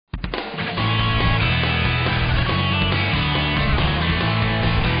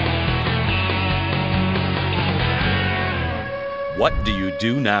What do you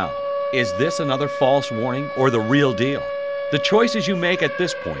do now? Is this another false warning or the real deal? The choices you make at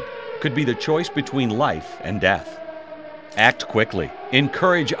this point could be the choice between life and death. Act quickly.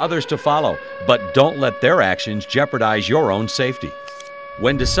 Encourage others to follow, but don't let their actions jeopardize your own safety.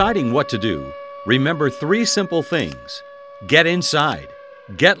 When deciding what to do, remember 3 simple things. Get inside,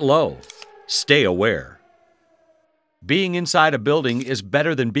 get low, stay aware. Being inside a building is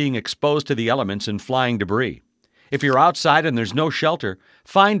better than being exposed to the elements and flying debris. If you're outside and there's no shelter,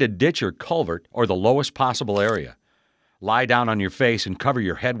 find a ditch or culvert or the lowest possible area. Lie down on your face and cover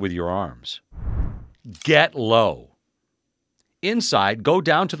your head with your arms. Get low. Inside, go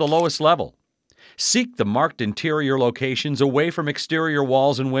down to the lowest level. Seek the marked interior locations away from exterior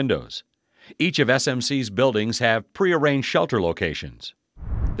walls and windows. Each of SMC's buildings have prearranged shelter locations.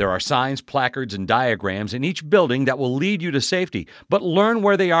 There are signs, placards, and diagrams in each building that will lead you to safety, but learn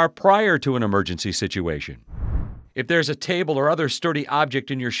where they are prior to an emergency situation. If there's a table or other sturdy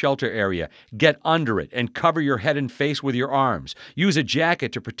object in your shelter area, get under it and cover your head and face with your arms. Use a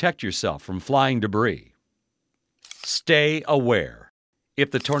jacket to protect yourself from flying debris. Stay aware.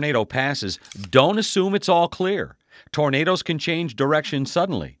 If the tornado passes, don't assume it's all clear. Tornadoes can change direction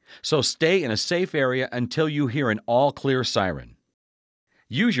suddenly, so stay in a safe area until you hear an all-clear siren.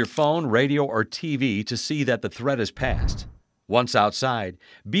 Use your phone, radio, or TV to see that the threat has passed. Once outside,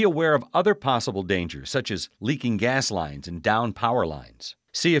 be aware of other possible dangers, such as leaking gas lines and downed power lines.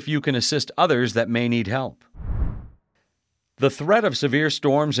 See if you can assist others that may need help. The threat of severe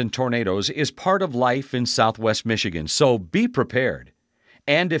storms and tornadoes is part of life in Southwest Michigan, so be prepared.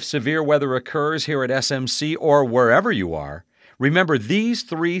 And if severe weather occurs here at SMC or wherever you are, remember these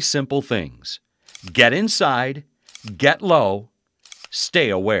 3 simple things. Get inside, get low, stay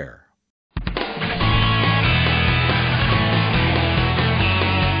aware.